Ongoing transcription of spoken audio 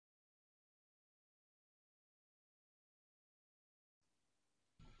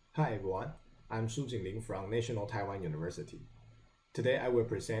Hi everyone, I'm Hsu-Chun from National Taiwan University. Today I will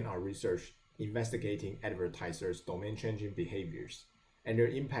present our research investigating advertisers' domain-changing behaviors and their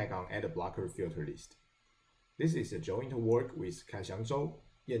impact on ad blocker filter list. This is a joint work with Kai-Hsiang Chou,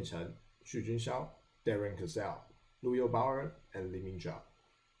 Chen, Hsu-Chun Hsiao, Darion Cassel, Lujo Bauer, and Limin.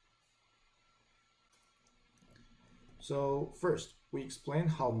 So first, we explain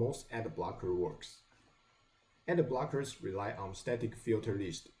how most ad blocker works. Ad blockers rely on static filter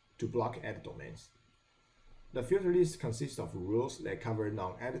list to block ad domains. The filter list consists of rules that cover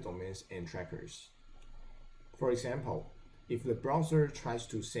non-ad domains and trackers. For example, if the browser tries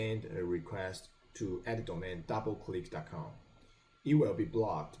to send a request to ad domain doubleclick.com, it will be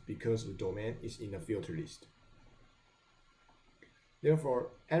blocked because the domain is in the filter list.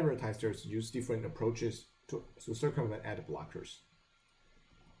 Therefore, advertisers use different approaches to circumvent ad blockers.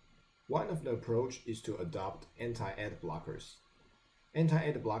 One of the approaches is to adopt anti-ad blockers.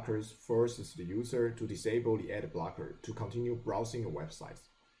 Anti-ad blockers forces the user to disable the ad blocker to continue browsing a website.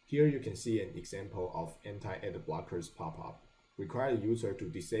 Here you can see an example of anti-ad blockers pop-up. Require the user to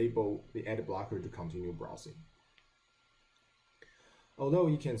disable the ad blocker to continue browsing. Although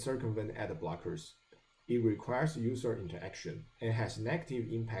it can circumvent ad blockers, it requires user interaction and has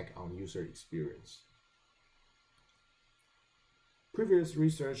negative impact on user experience. Previous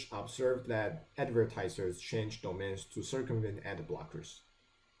research observed that advertisers change domains to circumvent ad blockers.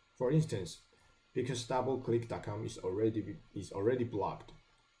 For instance, because doubleclick.com is already blocked,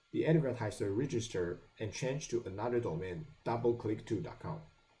 the advertiser registered and changed to another domain, doubleclick2.com,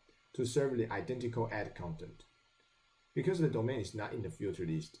 to serve the identical ad content. Because the domain is not in the filter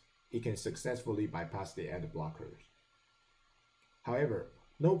list, it can successfully bypass the ad blockers. However,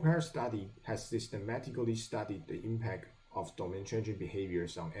 no prior study has systematically studied the impact of domain-changing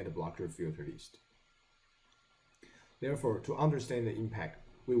behaviors on ad blocker filter list. Therefore, to understand the impact,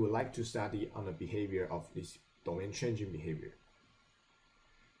 we would like to study on the behavior of this domain-changing behavior.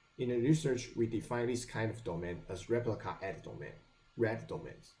 In the research, we define this kind of domain as replica ad domain, red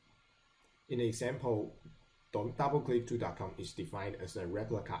domains. In the example, doubleclick2.com is defined as a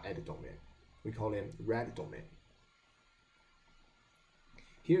replica ad domain. We call them red domain.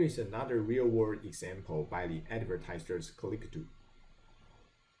 Here is another real-world example by the advertisers click-to.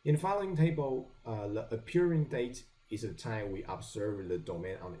 In the following table, the appearing date is the time we observe the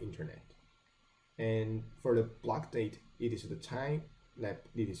domain on the internet. And for the block date, it is the time that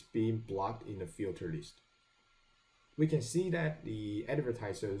it is being blocked in the filter list. We can see that the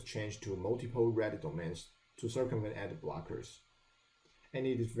advertisers change to multiple red domains to circumvent ad blockers. And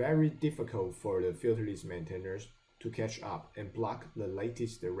it is very difficult for the filter list maintainers to catch up and block the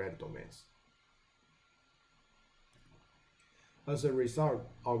latest red domains. As a result,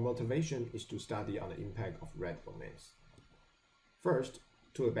 our motivation is to study on the impact of red domains. First,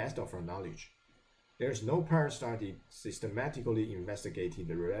 to the best of our knowledge, there is no prior study systematically investigating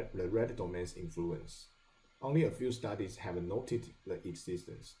the red domain's influence. Only a few studies have noted the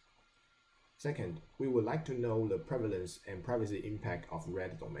existence. Second, we would like to know the prevalence and privacy impact of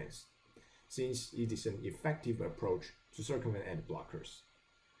red domains, since it is an effective approach to circumvent ad blockers,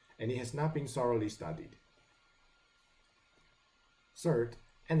 and it has not been thoroughly studied. Third,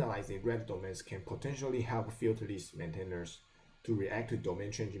 analyzing red domains can potentially help filter list maintainers to react to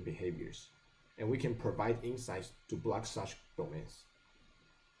domain-changing behaviors, and we can provide insights to block such domains.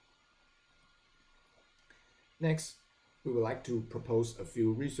 Next, we would like to propose a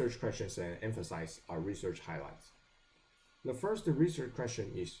few research questions and emphasize our research highlights. The first research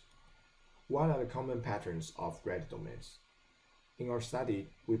question is, what are the common patterns of red domains? In our study,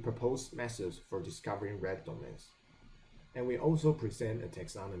 we propose methods for discovering red domains, and we also present a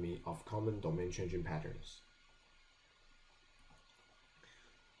taxonomy of common domain-changing patterns.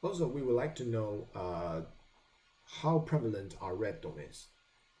 Also, we would like to know how prevalent are red domains.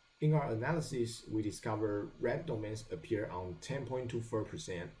 In our analysis, we discover red domains appear on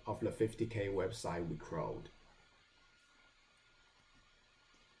 10.24% of the 50K website we crawled.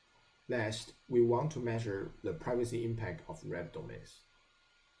 Last, we want to measure the privacy impact of red domains.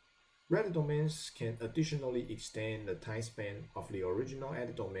 Red domains can additionally extend the time span of the original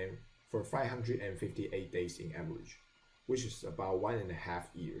ad domain for 558 days in average, which is about 1.5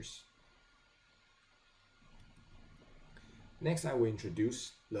 years. Next, I will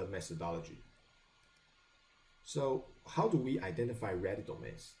introduce the methodology. So, how do we identify red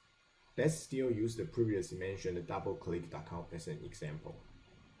domains? Let's still use the previously mentioned doubleclick.com as an example.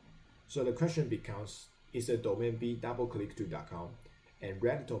 So the question becomes, is the domain B doubleclick2.com and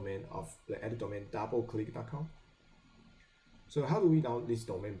red domain of the ad domain doubleclick.com? So how do we know this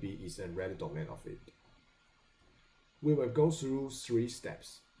domain B is a red domain of it? We will go through 3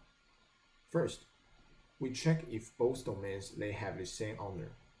 steps. First, we check if both domains they have the same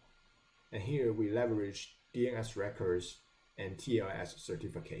owner. And here we leverage DNS records and TLS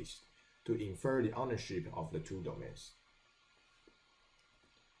certificates to infer the ownership of the two domains.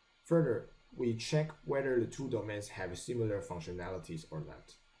 Further, we check whether the two domains have similar functionalities or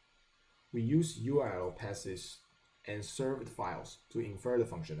not. We use URL passes and served files to infer the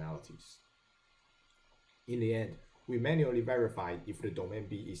functionalities. In the end, we manually verify if the domain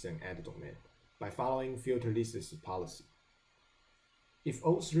B is an ad domain by following filter list's policy. If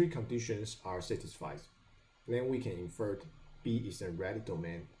all three conditions are satisfied, then we can infer B is a red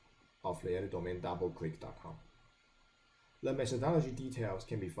domain of the ad domain doubleclick.com. The methodology details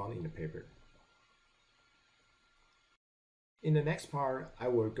can be found in the paper. In the next part, I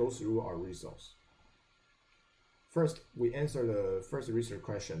will go through our results. First, we answer the first research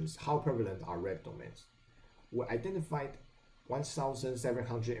question: how prevalent are red domains? We identified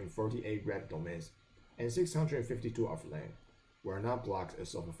 1,748 red domains, and 652 of them were not blocked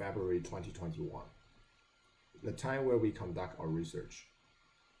as of February 2021, the time where we conduct our research.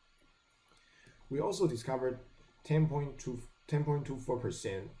 We also discovered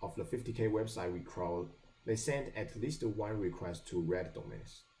 10.24% of the 50K website we crawled, they sent at least one request to red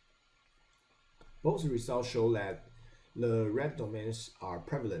domains. Both results show that the red domains are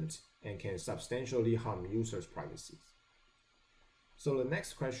prevalent and can substantially harm users' privacy. So the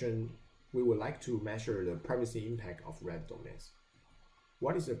next question, we would like to measure the privacy impact of red domains.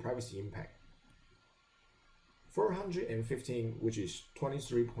 What is the privacy impact? 415, which is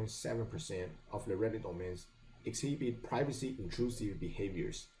 23.7% of the red domains, exhibit privacy intrusive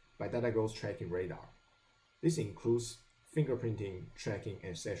behaviors by DataGo's tracking radar. This includes fingerprinting, tracking,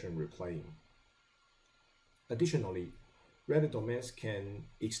 and session replaying. Additionally, red domains can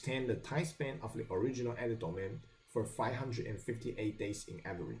extend the time span of the original ad domain for 558 days in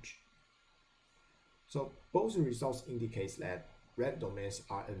average. So both results indicate that red domains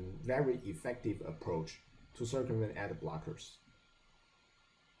are a very effective approach to circumvent ad blockers.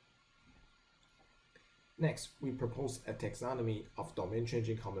 Next, we propose a taxonomy of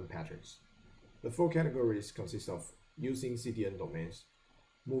domain-changing common patterns. The four categories consist of using CDN domains,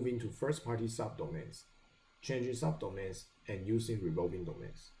 moving to first-party subdomains, changing subdomains, and using revolving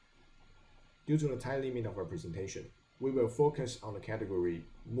domains. Due to the time limit of our presentation, we will focus on the category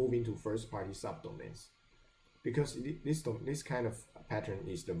moving to first-party subdomains, because this kind of pattern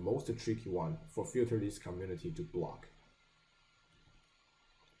is the most tricky one for filter list community to block.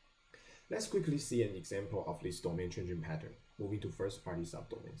 Let's quickly see an example of this domain-changing pattern, moving to first-party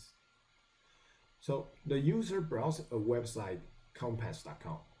subdomains. So the user browses a website,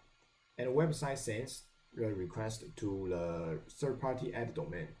 compass.com, and the website sends the request to the third-party ad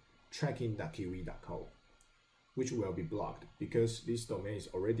domain, tracking.kiwi.co, which will be blocked because this domain is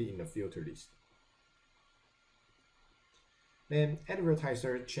already in the filter list. Then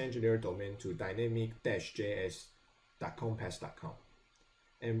advertisers change their domain to dynamic-js.compass.com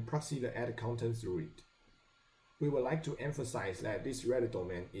and proxy the ad content through it. We would like to emphasize that this red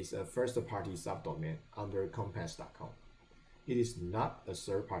domain is a first-party subdomain under compass.com. It is not a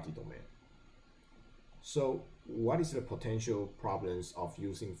third-party domain. So what is the potential problems of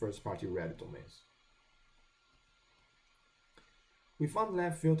using first-party red domains? We found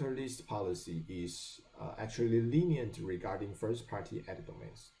that filter list policy is actually lenient regarding first-party ad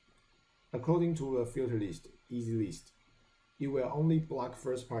domains. According to a filter list, easy list, it will only block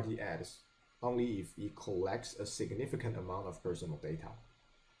first-party ads only if it collects a significant amount of personal data.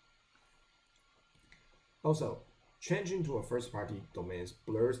 Also, changing to a first-party domain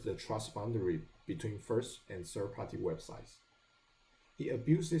blurs the trust boundary between first and third-party websites. It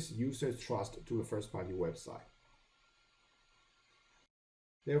abuses users' trust to the first-party website.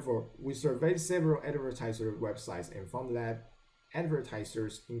 Therefore, we surveyed several advertiser websites and found that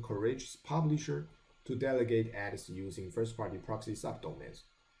advertisers encourage publishers to delegate ads using first-party proxy subdomains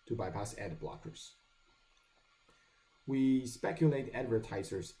to bypass ad blockers. We speculate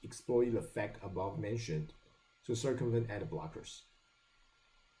advertisers exploit the fact above mentioned to circumvent ad blockers.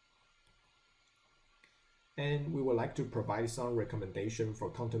 And we would like to provide some recommendation for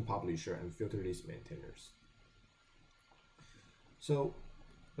content publisher and filter list maintainers. So,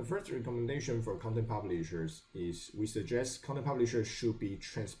 the first recommendation for content publishers is we suggest content publishers should be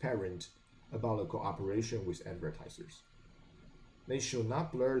transparent about the cooperation with advertisers. They should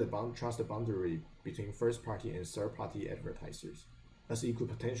not blur the trust boundary between first-party and third-party advertisers, as it could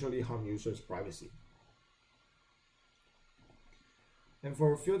potentially harm users' privacy. And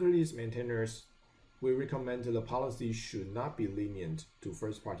for filter list maintainers, we recommend the policy should not be lenient to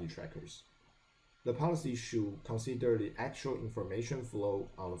first-party trackers. The policy should consider the actual information flow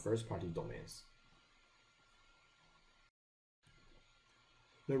on the first-party domains.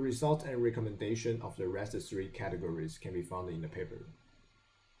 The result and recommendation of the rest three categories can be found in the paper.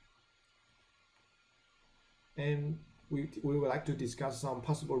 And we would like to discuss some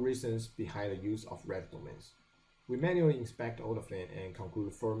possible reasons behind the use of red domains. We manually inspect all of them and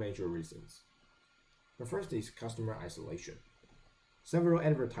conclude 4 major reasons. The first is customer isolation. Several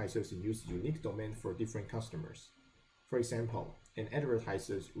advertisers use unique domains for different customers. For example, an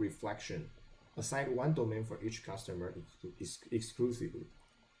advertiser's reflection assigns one domain for each customer exclusively.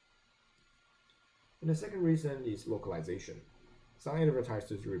 And the second reason is localization. Some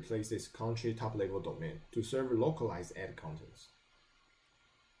advertisers replace this country top-level domain to serve localized ad contents.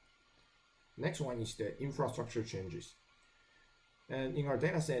 Next one is the infrastructure changes. And in our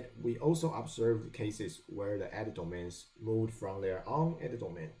dataset, we also observed cases where the ad domains moved from their own ad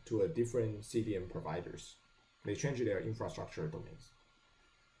domain to a different CDN providers. They changed their infrastructure domains.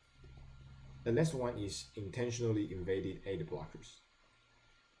 The next one is intentionally invaded ad blockers.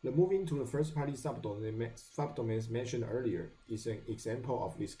 The moving to the first-party subdomains mentioned earlier is an example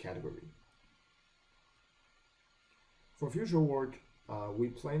of this category. For future work, we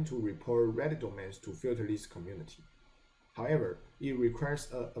plan to report red domains to filter list community. However, it requires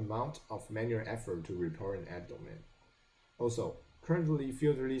an amount of manual effort to report an ad domain. Also, currently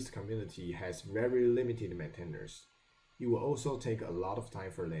filter list community has very limited maintainers. It will also take a lot of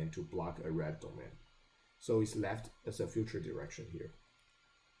time for them to block a red domain. So it's left as a future direction here.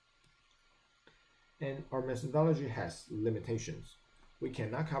 And our methodology has limitations. We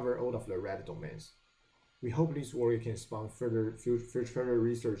cannot cover all of the red domains. We hope this work can spawn further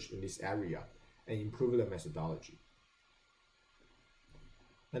research in this area and improve the methodology.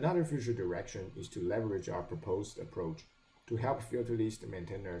 Another future direction is to leverage our proposed approach to help filter list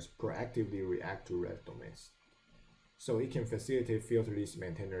maintainers proactively react to red domains. So it can facilitate filter list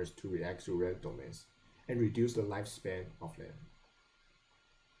maintainers to react to red domains and reduce the lifespan of them.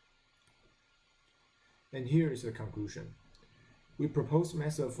 And here is the conclusion. We propose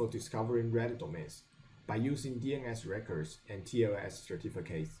methods for discovering red domains by using DNS records and TLS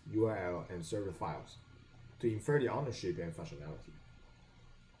certificates, URL, and server files to infer the ownership and functionality.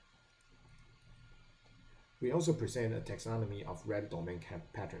 We also present a taxonomy of red domain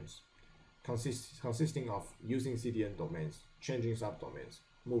patterns, consisting of using CDN domains, changing subdomains,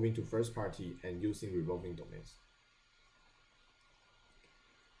 moving to first party, and using revolving domains.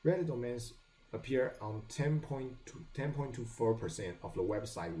 Red domains appear on 10.24% of the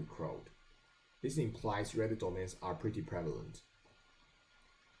website we crawled. This implies red domains are pretty prevalent.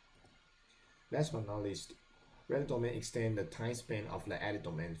 Last but not least, red domain extend the time span of the ad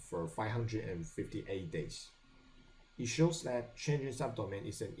domain for 558 days. It shows that changing subdomain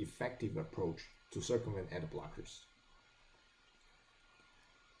is an effective approach to circumvent ad blockers.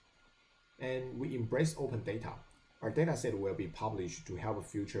 And we embrace open data. Our dataset will be published to help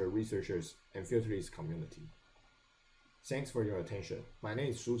future researchers and filter list community. Thanks for your attention. My name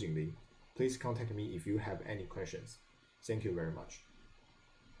is Hsu-Chun. Please contact me if you have any questions. Thank you very much.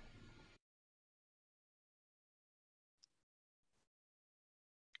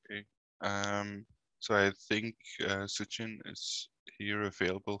 Okay. So I think Hsu-Chun is here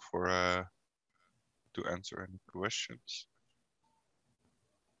available for to answer any questions.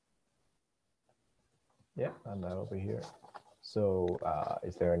 Yeah, I'm over here. So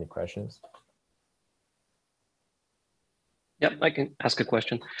is there any questions? Yeah, I can ask a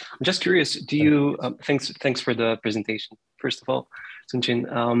question. I'm just curious, do you, thanks for the presentation, first of all,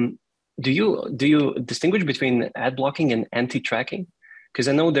 Hsu-Chun. Do you distinguish between ad blocking and anti-tracking? Because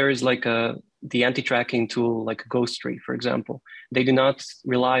I know there is like the anti-tracking tool, like Ghostry, for example. They do not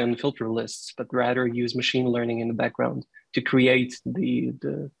rely on filter lists, but rather use machine learning in the background to create the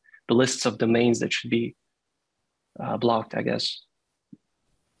lists of domains that should be blocked, I guess.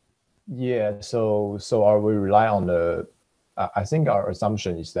 Yeah, so we rely on the, I think our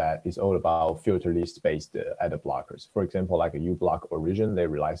assumption is that it's all about filter list based ad blockers. For example, like a uBlock origin, they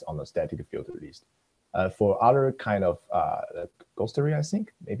relies on a static filter list. For other kind of Ghostery, I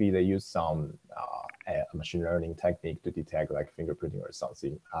think maybe they use some machine learning technique to detect like fingerprinting or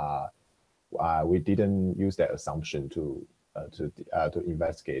something. We didn't use that assumption to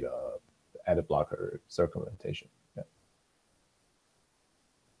investigate ad blocker circumvention. Yeah.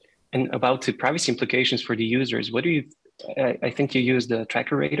 And about the privacy implications for the users, what do you? I think you use the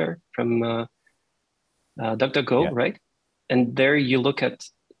tracker radar from DuckDuckGo, yeah, right? And there you look at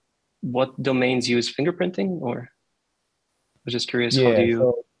what domains use fingerprinting, or I was just curious, yeah, how do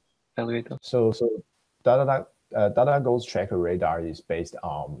you evaluate those? So data ghost tracker radar is based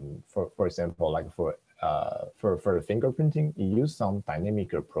on, for example, like for the fingerprinting, it uses some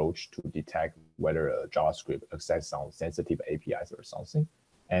dynamic approach to detect whether a JavaScript access some sensitive APIs or something,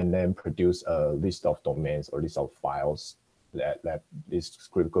 and then produce a list of domains or list of files that this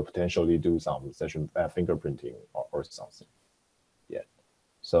script could potentially do some session fingerprinting or something. Yeah.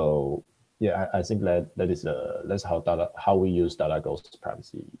 So yeah, I think that's how we use data ghost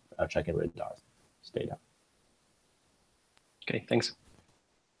privacy tracking radar data. Okay, thanks.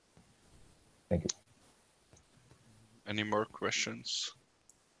 Thank you. Any more questions?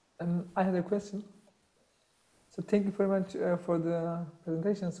 I had a question. So thank you very much for the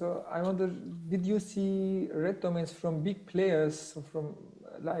presentation. So I wonder, did you see red domains from big players, from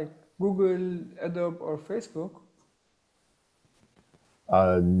like Google, Adobe, or Facebook?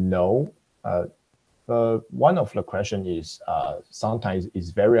 No. One of the question is sometimes it's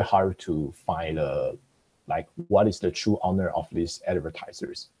very hard to find like what is the true owner of these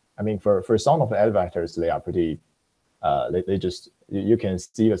advertisers. I mean, for some of the advertisers, they are pretty. They just, you can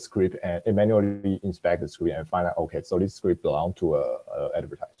see the script and manually inspect the script and find out, okay, so this script belongs to a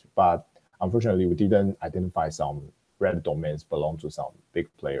advertiser. But unfortunately, we didn't identify some red domains belong to some big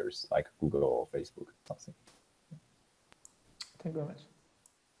players like Google or Facebook or something. Thank you very much.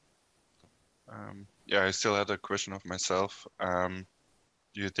 Yeah, I still had a question of myself. Do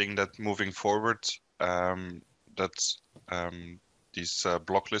you think that moving forward, that these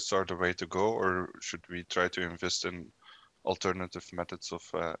block lists are the way to go, or should we try to invest in alternative methods of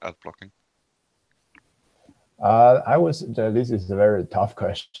ad blocking? This is a very tough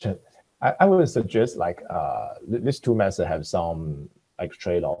question. I would suggest like these two methods have some like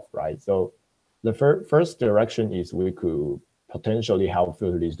trade-off, right? So the first direction is we could potentially help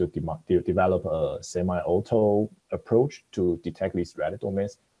filter lists to develop a semi-auto approach to detect these red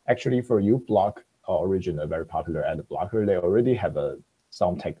domains. Actually, for uBlock Origin, a very popular ad blocker, they already have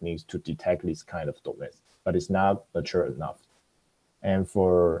some techniques to detect these kind of domains, but it's not mature enough. And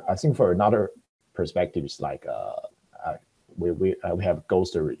I think for another perspective, it's like we have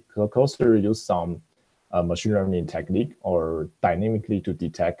Ghostery. So Ghostery use some machine learning technique or dynamically to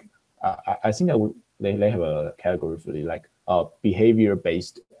detect. I think they have a category for like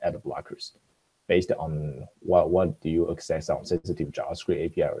behavior-based ad blockers, based on what do you access on sensitive JavaScript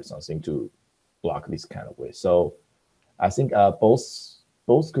API or something to block this kind of way. So I think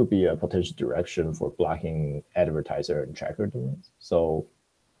both could be a potential direction for blocking advertiser and tracker domains. So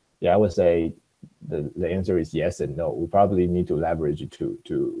yeah, I would say the answer is yes and no. We probably need to leverage it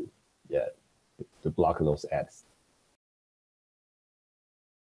to block those ads.